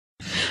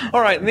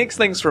All right, next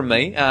thing's from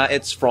me.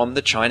 It's from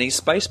the Chinese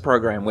space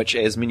program, which,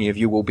 as many of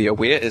you will be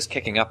aware, is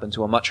kicking up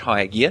into a much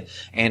higher gear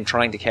and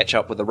trying to catch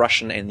up with the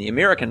Russian and the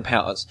American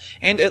powers.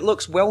 And it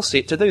looks well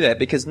set to do that,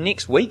 because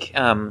next week,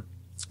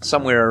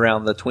 somewhere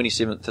around the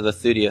 27th to the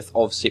 30th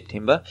of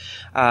September,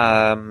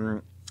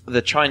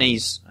 the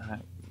Chinese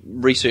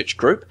research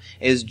group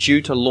is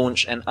due to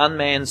launch an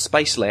unmanned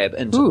space lab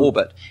into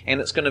orbit,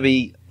 and it's going to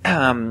be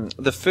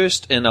the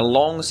first in a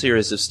long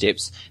series of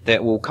steps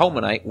that will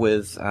culminate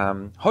with,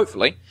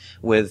 hopefully,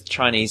 with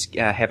Chinese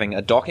having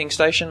a docking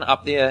station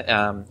up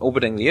there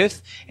orbiting the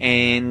Earth,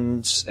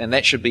 and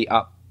that should be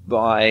up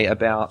by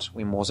about,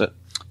 when was it?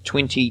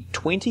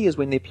 2020 is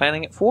when they're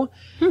planning it for,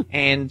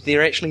 and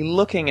they're actually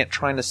looking at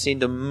trying to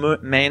send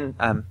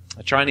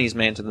a Chinese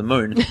man to the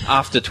moon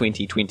after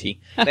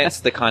 2020. That's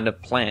the kind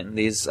of plan.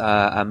 There's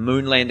a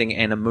moon landing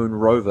and a moon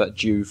rover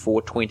due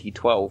for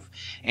 2012,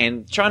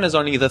 and China's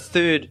only the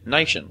third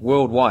nation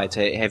worldwide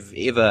to have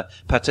ever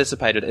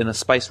participated in a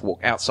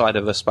spacewalk outside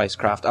of a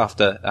spacecraft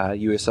after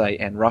USA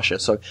and Russia.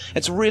 So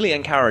it's really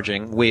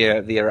encouraging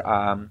where there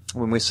are,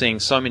 when we're seeing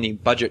so many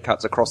budget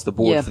cuts across the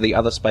board for the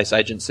other space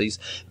agencies,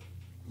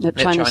 that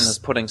China's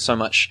putting so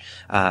much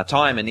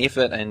time and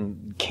effort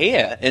and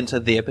care into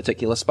their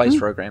particular space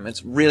program.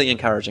 It's really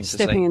encouraging to see.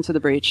 Stepping into the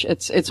breach.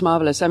 It's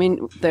marvelous. I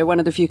mean, they're one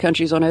of the few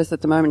countries on Earth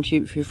at the moment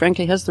who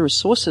frankly has the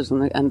resources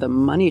and the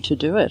money to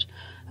do it.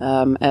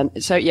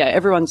 And so, yeah,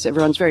 everyone's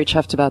very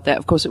chuffed about that.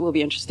 Of course, it will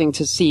be interesting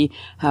to see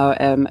how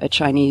a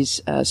Chinese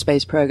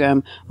space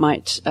program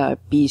might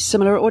be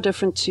similar or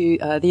different to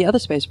the other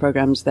space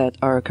programs that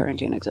are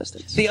currently in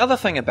existence. The other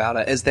thing about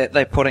it is that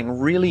they're putting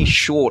really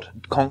short,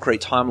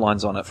 concrete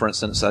timelines on it. For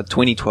instance,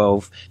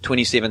 2012,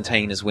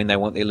 2017 is when they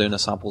want their lunar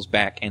samples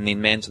back, and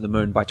then man to the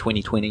moon by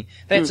 2020.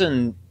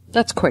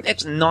 That's quick.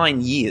 That's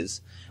 9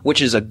 years,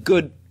 which is a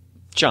good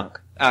chunk.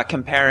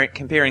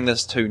 Comparing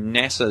this to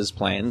NASA's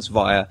plans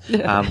via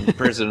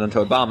President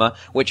Obama,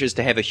 which is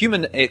to have a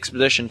human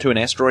expedition to an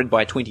asteroid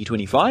by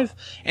 2025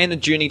 and a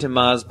journey to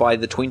Mars by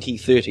the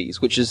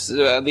 2030s, which is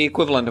the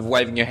equivalent of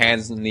waving your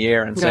hands in the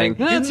air and saying,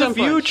 "In the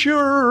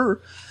future!"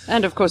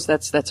 And of course,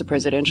 that's a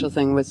presidential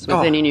thing with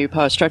any new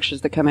power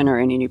structures that come in or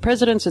any new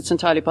presidents. It's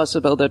entirely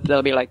possible that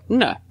they'll be like,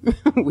 no,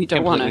 we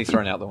don't want to. Completely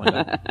thrown out the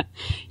window.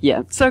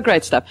 Yeah, so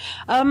great stuff.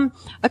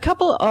 A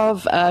couple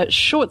of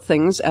short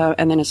things,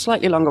 and then a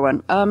slightly longer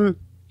one.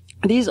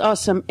 These are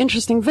some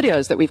interesting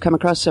videos that we've come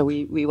across, so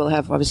we will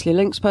have obviously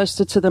links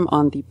posted to them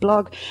on the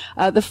blog.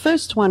 The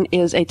first one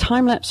is a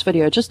time-lapse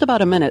video, just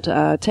about a minute,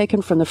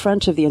 taken from the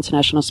front of the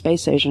International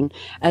Space Station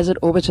as it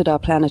orbited our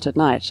planet at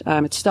night.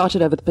 It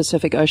started over the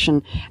Pacific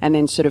Ocean and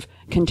then sort of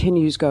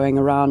continues going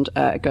around,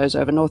 it goes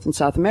over North and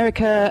South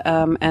America,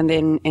 and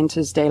then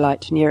enters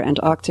daylight near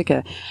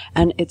Antarctica.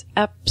 And it's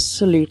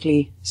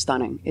absolutely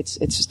stunning.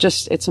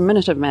 It's a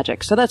minute of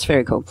magic. So that's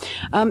very cool.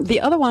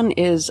 The other one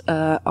is,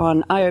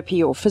 on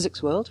IOP or Physics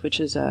World, which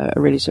is a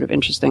really sort of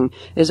interesting,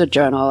 there's a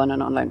journal and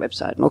an online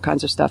website and all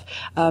kinds of stuff.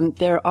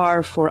 There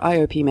are, for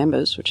IOP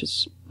members, which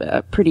is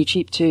pretty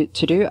cheap to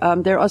do,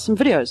 there are some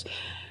videos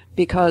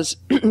because,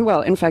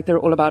 well, in fact, they're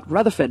all about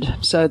Rutherford.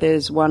 So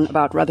there's one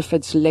about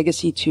Rutherford's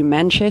legacy to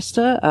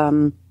Manchester.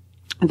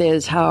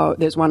 There's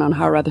one on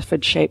how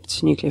Rutherford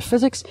shaped nuclear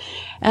physics,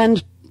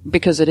 and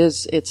because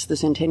it's the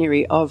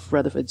centenary of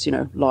Rutherford's,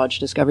 large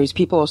discoveries.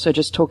 People also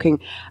just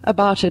talking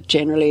about it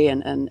generally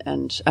and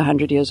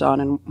 100 years on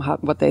and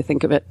what they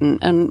think of it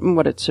and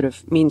what it sort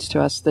of means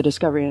to us, the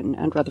discovery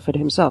and Rutherford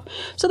himself.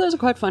 So those are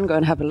quite fun. Go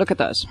and have a look at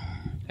those.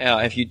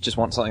 If you just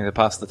want something to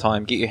pass the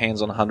time, get your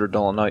hands on a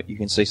 $100 note. You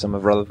can see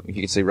you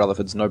can see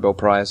Rutherford's Nobel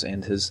Prize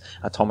and his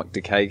atomic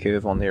decay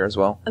curve on there as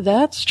well.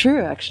 That's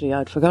true, actually.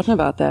 I'd forgotten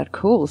about that.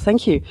 Cool.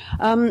 Thank you.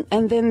 And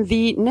then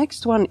the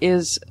next one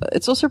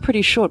it's also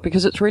pretty short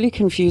because it's really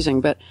confusing,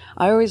 but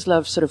I always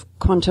love sort of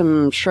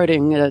quantum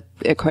Schrödinger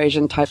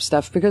equation type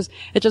stuff because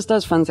it just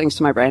does fun things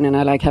to my brain, and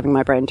I like having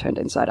my brain turned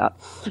inside out.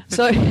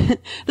 So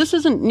this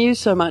isn't new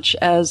so much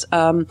as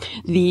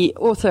the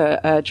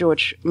author,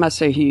 George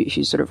Musser, who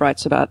sort of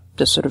writes about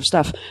this sort of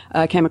stuff,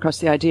 came across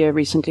the idea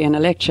recently in a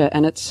lecture,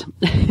 and it's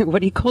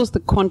what he calls the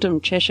quantum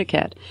Cheshire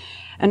cat.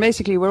 And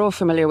basically, we're all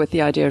familiar with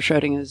the idea of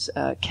Schrödinger's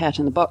cat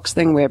in the box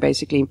thing, where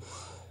basically,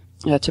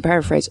 to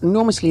paraphrase,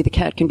 enormously the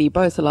cat can be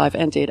both alive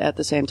and dead at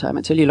the same time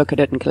until you look at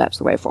it and collapse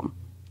the waveform.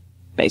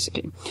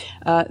 Basically.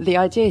 The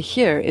idea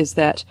here is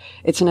that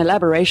it's an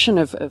elaboration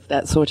of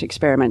that thought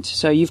experiment.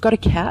 So you've got a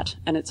cat,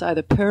 and it's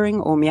either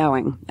purring or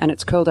meowing, and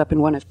it's curled up in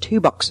one of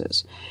two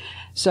boxes.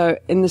 So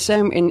as in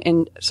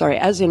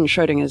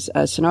Schrödinger's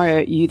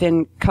scenario, you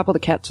then couple the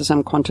cat to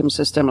some quantum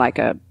system like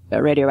a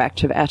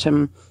radioactive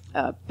atom,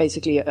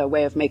 basically a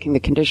way of making the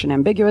condition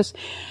ambiguous.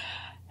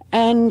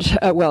 And,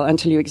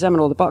 until you examine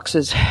all the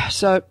boxes.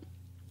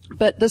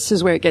 But this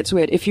is where it gets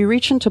weird. If you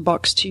reach into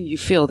box 2, you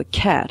feel the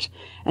cat.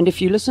 And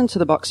if you listen to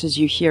the boxes,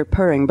 you hear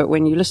purring. But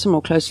when you listen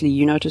more closely,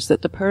 you notice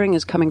that the purring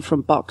is coming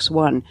from box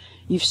 1.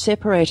 You've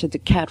separated the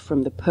cat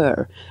from the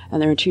purr.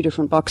 And there are two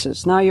different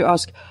boxes. Now you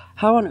ask,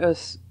 how on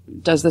earth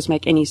does this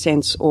make any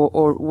sense,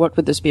 or what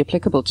would this be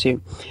applicable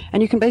to?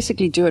 And you can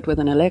basically do it with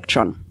an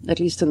electron, at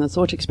least in the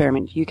thought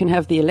experiment. You can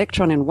have the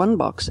electron in one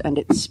box and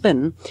its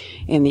spin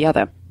in the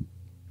other.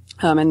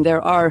 And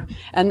there are,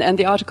 and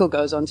the article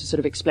goes on to sort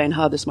of explain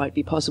how this might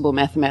be possible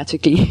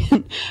mathematically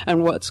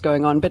and what's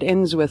going on, but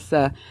ends with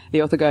the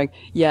author going,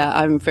 yeah,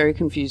 I'm very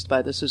confused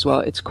by this as well.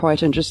 It's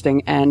quite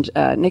interesting. And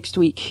next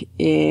week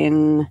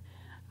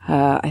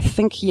I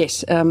think,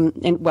 yes,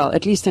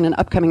 at least in an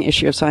upcoming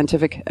issue of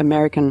Scientific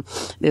American,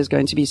 there's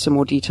going to be some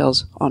more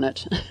details on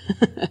it.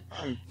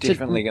 I'm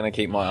definitely going to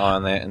keep my eye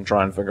on that and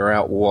try and figure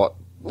out what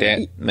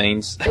that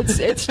means.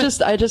 It's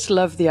just, I just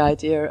love the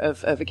idea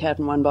of a cat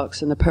in one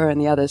box and the purr in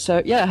the other.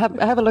 So yeah,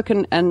 have a look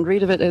and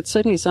read of it. It's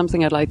certainly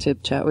something I'd like to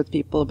chat with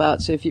people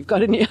about. So if you've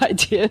got any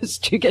ideas,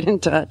 do get in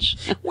touch.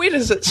 Where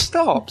does it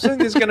stop? So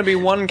there's going to be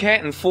one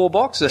cat in 4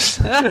 boxes.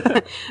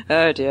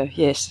 Oh dear,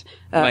 yes.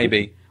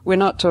 Maybe. We're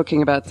not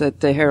talking about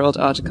the Herald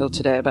article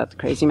today about the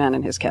crazy man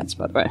and his cats,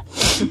 by the way.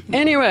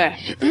 Anyway.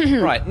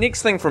 Right,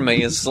 next thing from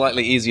me is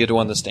slightly easier to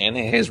understand.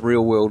 It has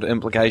real-world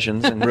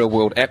implications and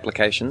real-world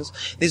applications.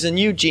 There's a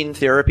new gene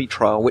therapy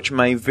trial which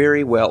may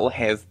very well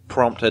have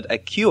prompted a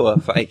cure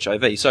for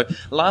HIV. So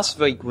last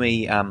week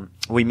we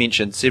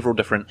mentioned several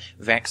different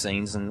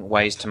vaccines and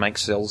ways to make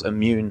cells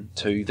immune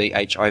to the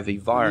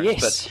HIV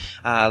virus. Yes.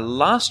 But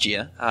last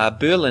year, a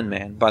Berlin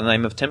man by the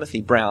name of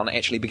Timothy Brown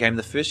actually became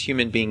the first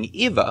human being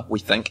ever, we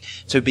think,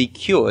 to be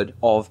cured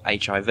of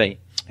HIV.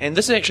 And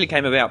this actually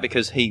came about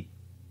because he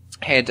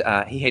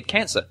had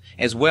cancer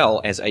as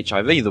well as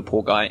HIV, the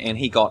poor guy, and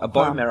he got a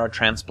bone marrow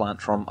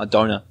transplant from a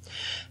donor.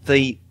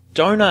 The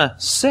donor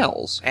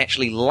cells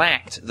actually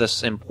lacked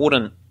this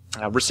important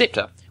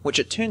receptor, which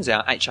it turns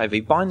out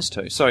HIV binds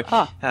to. So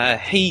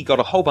he got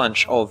a whole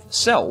bunch of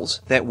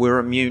cells that were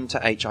immune to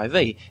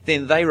HIV.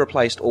 Then they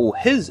replaced all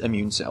his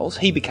immune cells.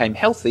 He became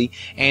healthy,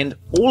 and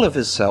all of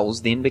his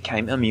cells then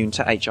became immune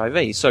to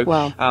HIV. So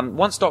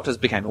once doctors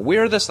became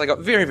aware of this, they got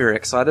very, very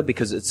excited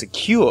because it's a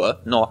cure,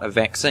 not a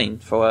vaccine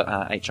for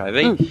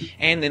HIV.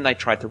 And then they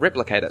tried to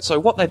replicate it. So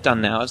what they've done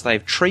now is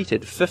they've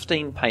treated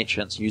 15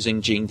 patients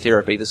using gene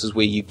therapy. This is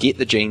where you get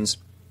the genes.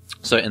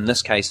 So in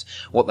this case,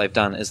 what they've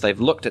done is they've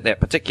looked at that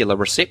particular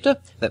receptor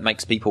that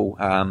makes people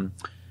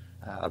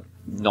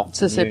not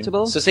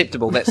susceptible.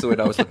 Susceptible, that's the word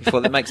I was looking for.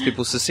 That makes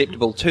people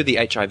susceptible to the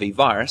HIV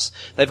virus.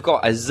 They've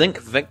got a zinc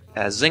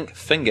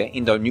finger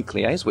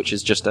endonuclease, which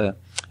is just a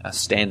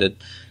standard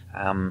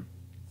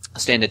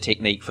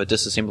technique for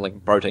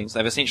disassembling proteins.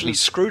 They've essentially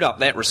screwed up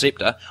that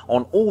receptor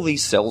on all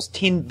these cells,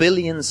 10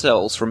 billion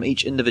cells from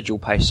each individual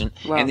patient,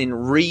 and then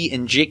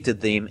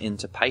re-injected them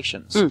into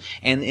patients.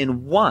 And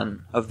in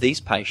one of these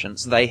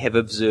patients, they have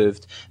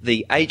observed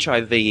the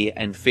HIV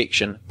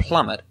infection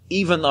plummet,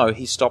 even though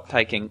he stopped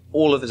taking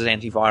all of his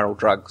antiviral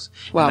drugs.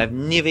 And they've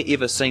never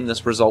ever seen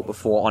this result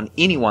before on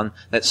anyone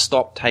that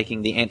stopped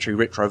taking the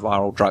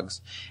antiretroviral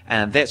drugs.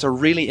 And that's a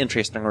really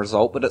interesting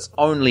result, but it's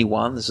only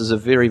one. This is a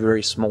very,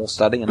 very small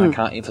study, and I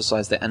can't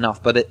emphasize that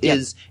enough, but it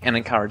is an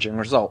encouraging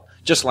result.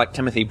 Just like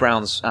Timothy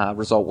Brown's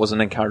result was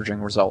an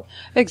encouraging result.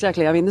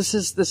 Exactly. I mean, this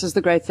is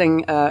the great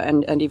thing,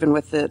 and even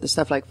with the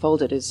stuff like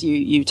Foldit, is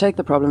you take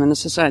the problem, and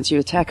this is science, you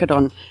attack it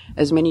on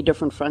as many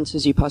different fronts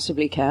as you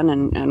possibly can,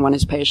 and one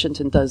is patient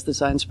and does the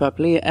science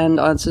properly, and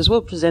answers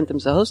will present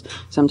themselves.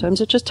 Sometimes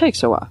it just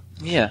takes a while.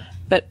 Yeah.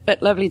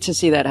 But lovely to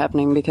see that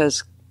happening,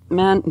 because,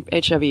 man,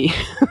 HIV,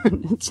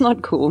 it's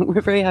not cool.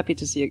 We're very happy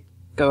to see it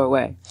go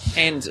away.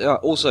 And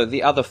also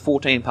the other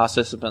 14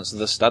 participants of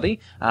the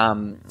study,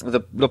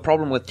 the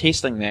problem with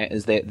testing that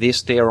is that they're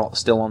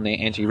still on their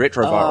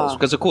antiretrovirals,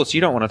 because of course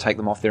you don't want to take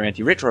them off their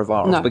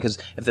antiretrovirals, because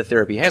if the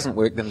therapy hasn't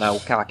worked, then they'll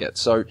cark it.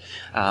 So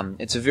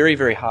it's a very,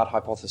 very hard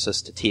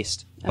hypothesis to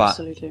test, but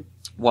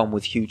one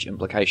with huge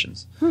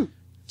implications.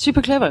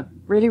 Super clever.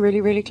 Really, really,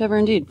 really clever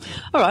indeed.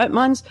 All right,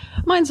 mine's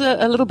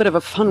a little bit of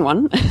a fun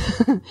one.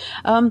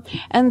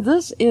 And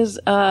this is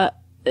a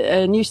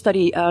new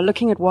study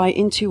looking at why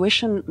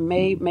intuition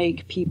may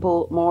make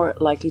people more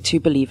likely to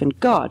believe in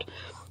God.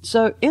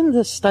 So in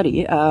this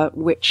study,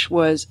 which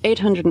was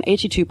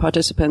 882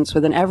 participants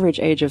with an average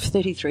age of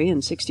 33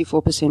 and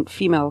 64%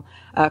 female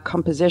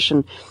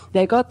composition,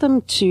 they got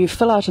them to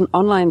fill out an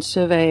online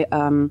survey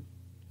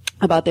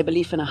about their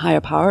belief in a higher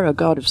power, a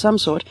God of some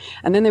sort,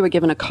 and then they were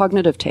given a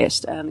cognitive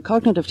test. And the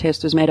cognitive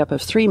test was made up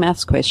of 3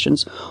 maths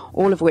questions,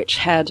 all of which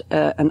had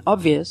an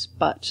obvious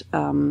but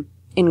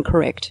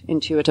incorrect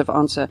intuitive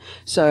answer.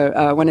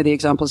 So one of the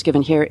examples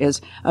given here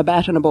is a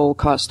bat and a ball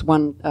cost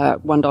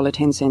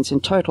 $1.10 in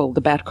total.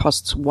 The bat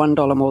costs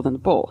 $1 more than the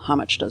ball. How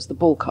much does the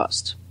ball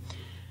cost?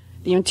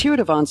 The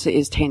intuitive answer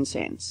is 10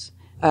 cents.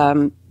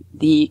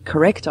 The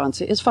correct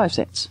answer is 5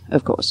 cents,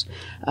 of course.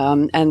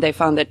 And they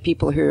found that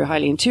people who are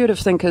highly intuitive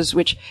thinkers,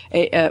 which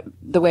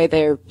the way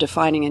they're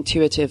defining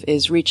intuitive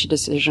is reach a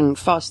decision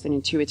fast and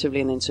intuitively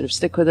and then sort of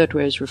stick with it,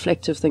 whereas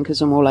reflective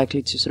thinkers are more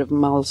likely to sort of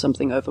mull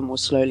something over more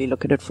slowly,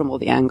 look at it from all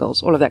the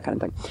angles, all of that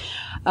kind of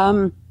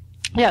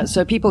thing.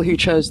 So people who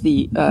chose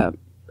the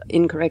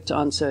incorrect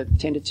answer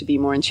tended to be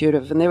more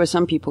intuitive, and there were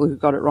some people who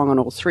got it wrong on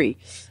all 3.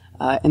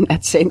 in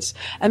that sense.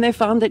 And they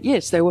found that,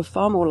 yes, they were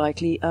far more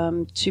likely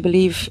to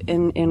believe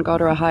in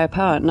God or a higher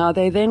power. Now,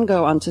 they then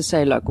go on to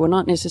say, look, we're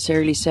not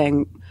necessarily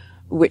saying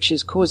which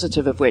is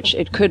causative of which.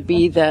 It could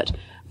be that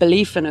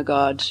belief in a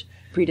God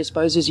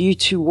predisposes you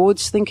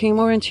towards thinking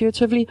more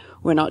intuitively.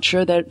 We're not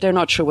sure. They're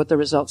not sure what the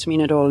results mean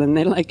at all, and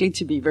they're likely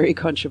to be very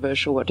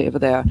controversial, whatever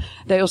they are.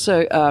 They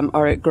also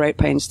are at great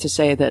pains to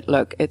say that,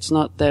 look, it's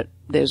not that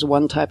there's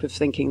one type of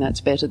thinking that's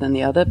better than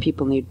the other.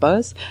 People need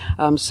both.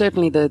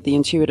 Certainly the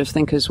intuitive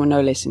thinkers were no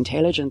less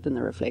intelligent than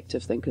the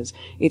reflective thinkers.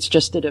 It's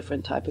just a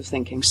different type of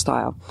thinking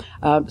style.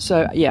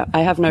 So yeah,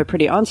 I have no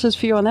pretty answers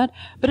for you on that,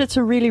 but it's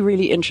a really,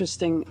 really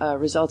interesting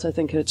result. I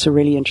think it's a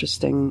really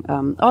interesting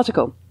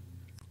article.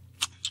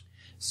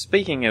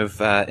 Speaking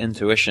of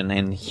intuition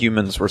and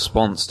humans'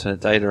 response to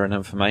data and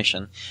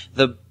information,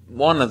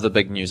 one of the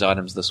big news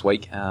items this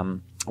week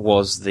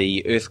was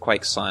the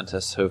earthquake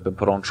scientists who have been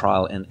put on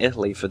trial in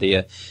Italy for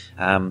their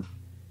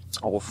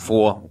or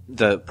for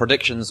the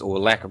predictions or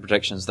lack of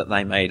predictions that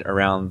they made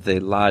around the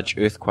large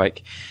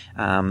earthquake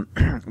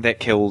that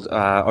killed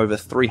over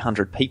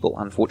 300 people,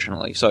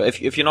 unfortunately. So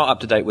if you're not up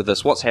to date with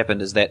this, what's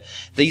happened is that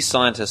these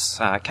scientists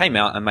came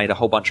out and made a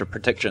whole bunch of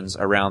predictions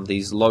around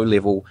these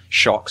low-level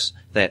shocks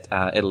that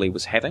Italy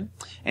was having,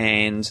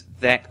 and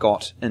that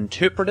got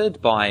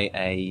interpreted by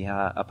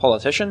a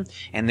politician,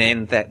 and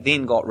then that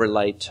then got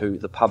relayed to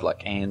the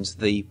public. And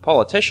the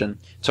politician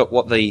took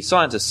what the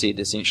scientists said,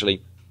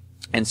 essentially,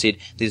 and said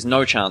there's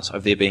no chance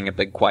of there being a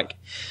big quake.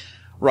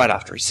 Right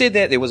after he said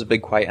that, there was a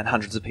big quake and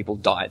hundreds of people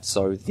died.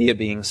 So they're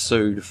being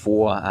sued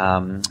for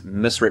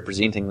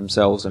misrepresenting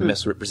themselves and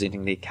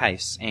misrepresenting their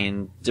case.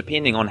 And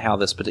depending on how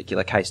this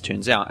particular case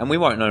turns out, and we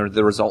won't know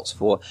the results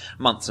for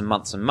months and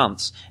months and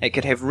months, it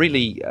could have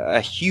really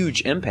a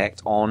huge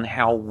impact on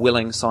how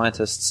willing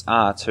scientists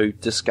are to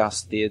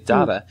discuss their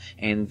data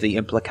and the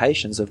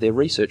implications of their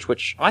research,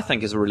 which I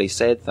think is a really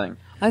sad thing.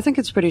 I think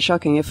it's pretty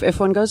shocking. If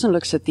one goes and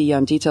looks at the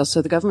details,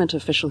 so the government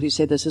official who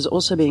said this is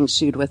also being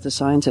sued with the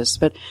scientists.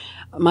 But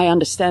my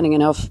understanding,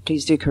 and Alf,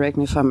 please do correct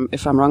me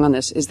if I'm wrong on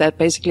this, is that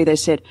basically they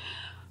said,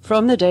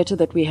 from the data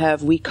that we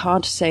have, we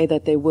can't say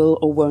that there will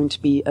or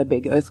won't be a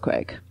big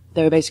earthquake.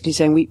 They were basically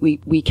saying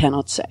we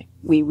cannot say.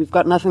 We've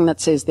got nothing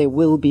that says there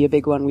will be a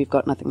big one. We've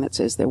got nothing that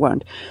says there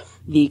won't.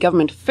 The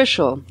government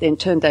official then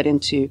turned that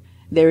into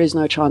there is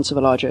no chance of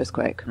a large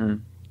earthquake.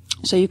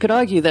 So you could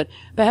argue that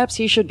perhaps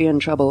he should be in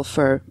trouble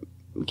for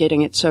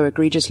getting it so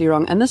egregiously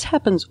wrong. And this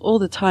happens all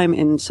the time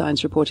in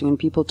science reporting and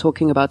people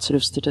talking about sort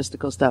of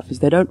statistical stuff, is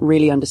they don't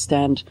really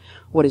understand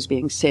what is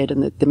being said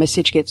and the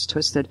message gets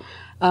twisted.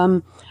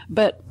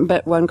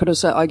 But one could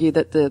also argue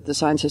that the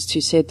scientists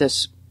who said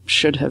this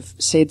should have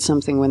said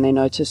something when they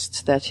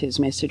noticed that his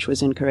message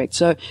was incorrect.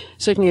 So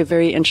certainly a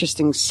very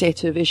interesting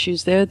set of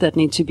issues there that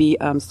need to be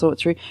thought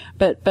through.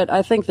 But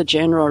I think the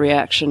general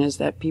reaction is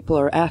that people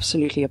are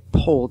absolutely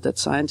appalled that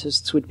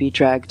scientists would be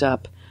dragged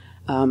up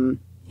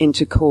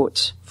into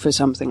court for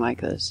something like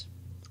this.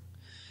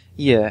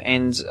 Yeah,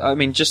 and I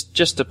mean,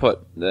 just to put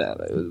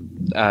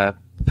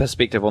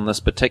perspective on this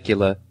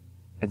particular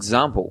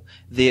example,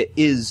 there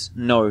is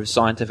no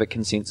scientific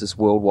consensus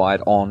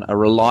worldwide on a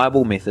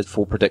reliable method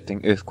for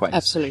predicting earthquakes.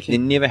 Absolutely.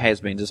 There never has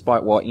been,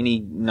 despite what any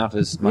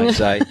nutters might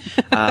say.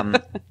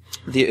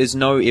 There is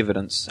no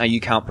evidence.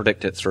 You can't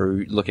predict it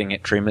through looking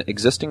at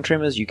existing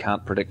tremors. You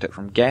can't predict it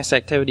from gas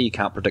activity. You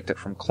can't predict it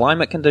from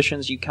climate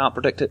conditions. You can't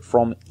predict it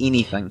from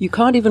anything. You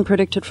can't even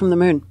predict it from the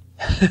moon.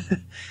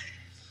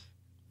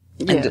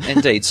 Yeah.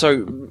 Indeed.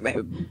 So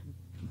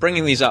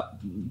bringing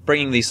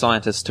these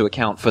scientists to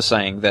account for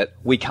saying that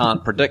we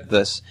can't predict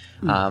this,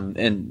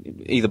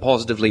 and either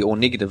positively or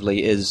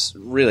negatively, is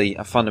really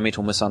a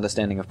fundamental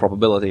misunderstanding of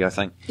probability, I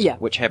think. Yeah.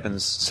 Which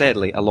happens,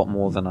 sadly, a lot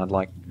more than I'd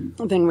like.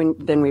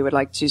 Than we would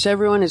like to. So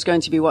everyone is going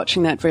to be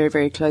watching that very,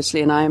 very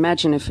closely, and I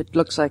imagine if it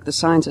looks like the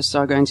scientists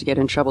are going to get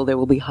in trouble, there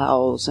will be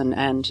howls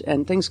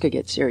and things could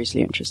get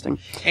seriously interesting.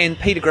 And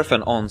Peter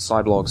Griffin on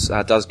Sciblogs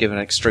does give an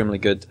extremely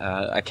good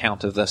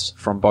account of this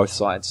from both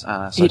sides.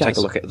 So take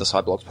a look at the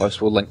Sciblogs post.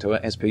 We'll link to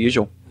it as per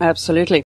usual. Absolutely.